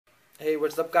Hey,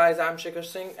 what's up guys, I'm Shekhar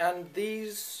Singh and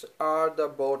these are the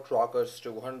BoAt Rockerz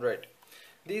 200.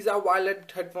 These are wireless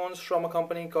headphones from a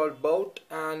company called BoAt,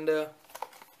 and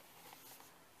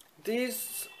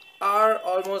these are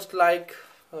almost like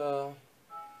the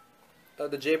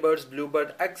Jaybirds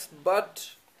Bluebird X,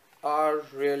 but are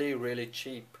really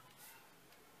cheap.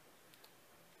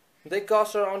 They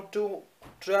cost around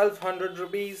 1200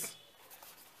 rupees,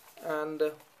 and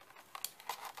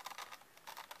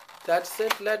that's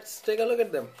it. Let's take a look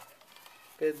at them.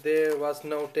 Okay, there was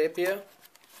no tape here.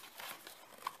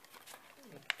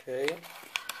 Okay.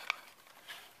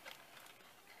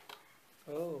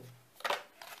 Oh.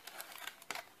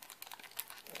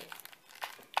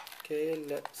 Okay,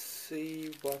 let's see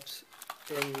what's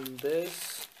in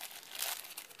this.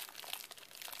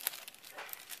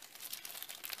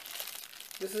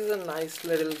 This is a nice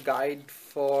little guide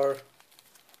for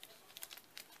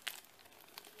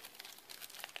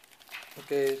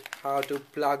how to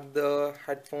plug the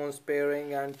headphones,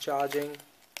 pairing and charging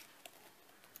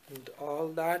and all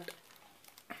that.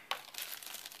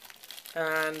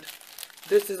 And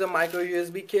this is a micro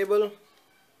USB cable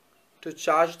to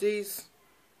charge these.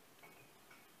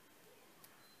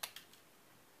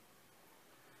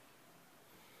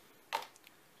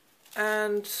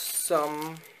 And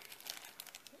some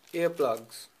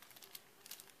earplugs.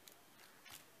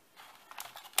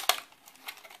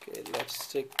 Okay, let's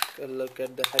take a look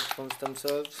at the headphones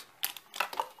themselves.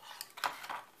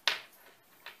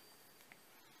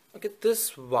 Okay,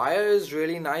 this wire is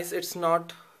really nice. It's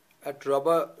not like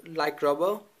rubber,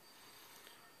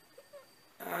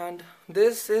 and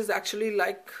this is actually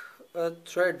like a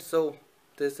thread, so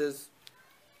this is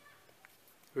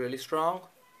really strong.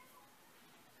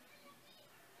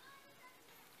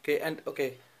 Okay, and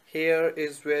here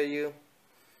is where you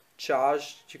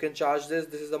can charge this.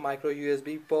 This is the micro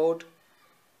USB port,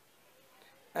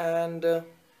 and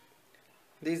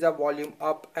these are volume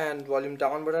up and volume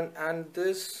down button, and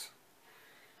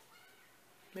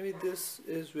maybe this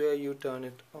is where you turn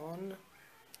it on.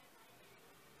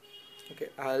 Okay,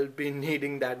 I'll be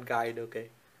needing that guide. Okay,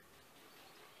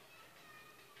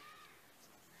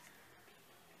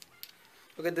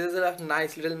 there's a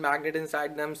nice little magnet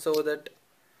inside them so that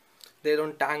they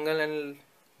don't tangle and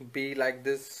be like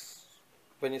this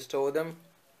when you store them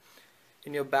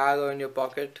in your bag or in your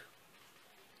pocket.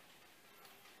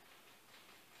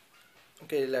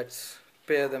 Okay, let's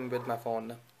pair them with my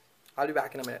phone. I'll be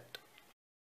back in a minute.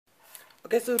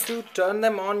 Okay, so to turn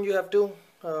them on, you have to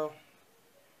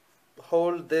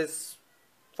hold this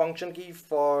function key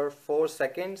for 4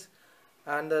 seconds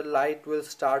and the light will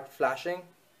start flashing.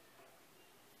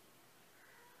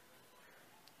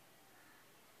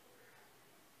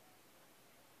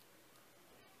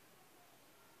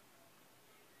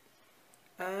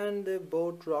 And the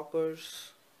BoAt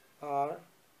Rockerz are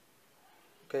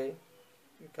okay.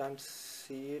 You can't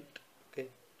see it. Okay,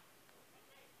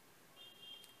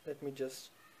 let me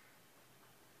just.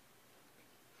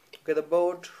 Okay, the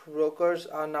BoAt Rockerz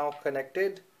are now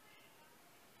connected.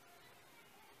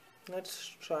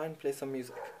 Let's try and play some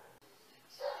music.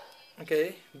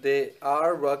 Okay, they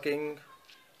are working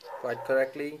quite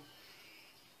correctly,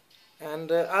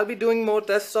 and I'll be doing more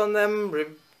tests on them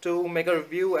to make a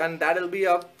review, and that'll be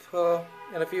up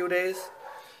in a few days.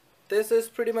 This is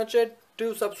pretty much it.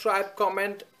 Do subscribe,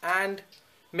 comment, and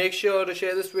make sure to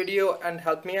share this video and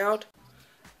help me out,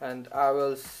 and I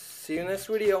will see you next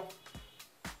video.